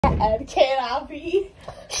And can I be?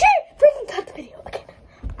 Shit! Freaking cut the video. Okay.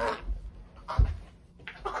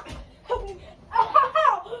 Help me.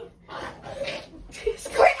 Ow!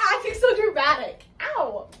 Quit acting so dramatic.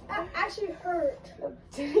 Ow! That actually hurt.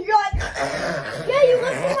 You're like, Yeah, you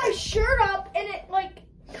lifted my shirt up and it like.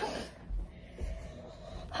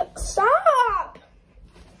 Stop!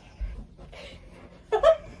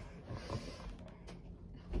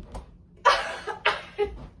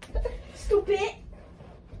 Stupid.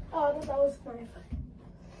 Oh, that was funny.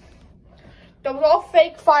 that was all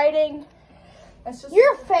fake fighting. That's just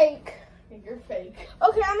You're fake. You're fake.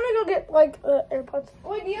 Okay, I'm gonna go get like AirPods.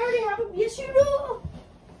 Wait, do you already have them? Yes, you do.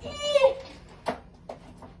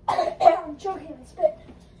 I'm choking on spit.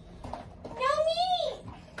 No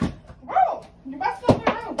me. Bro, you're messing up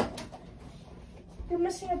my room. You're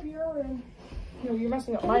messing up your room. No, you're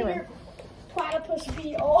messing up my room. Your platypus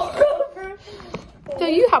feet all over. So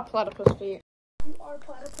you have platypus feet. You are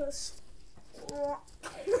platypus.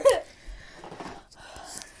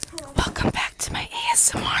 Welcome back to my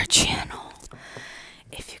ASMR channel.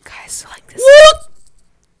 If you guys like this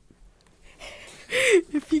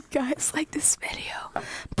if you guys like this video,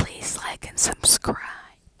 please like and subscribe.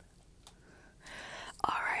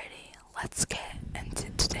 Alrighty, let's get into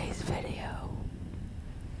today's video.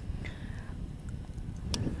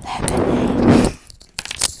 Lemonade.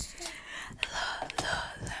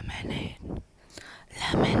 Lemonade.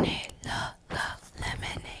 Lemonade.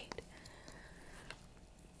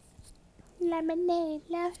 Lemonade.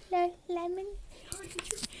 Lemonade, lemon. How did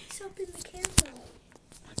you face up in the camera?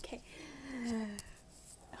 Okay.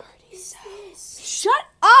 Already so. Shut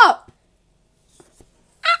up.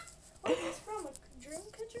 What is this from? A dream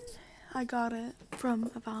picture? I got it from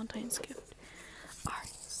a Valentine's gift. Alright,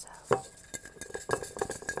 so.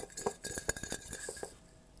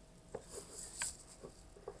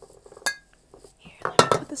 Here, let me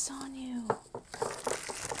put this on you.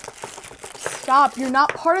 Stop. You're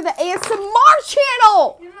not part of the ASMR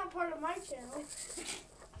channel. You're not part of my channel.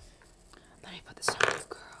 Let me put this on you,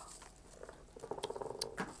 girl.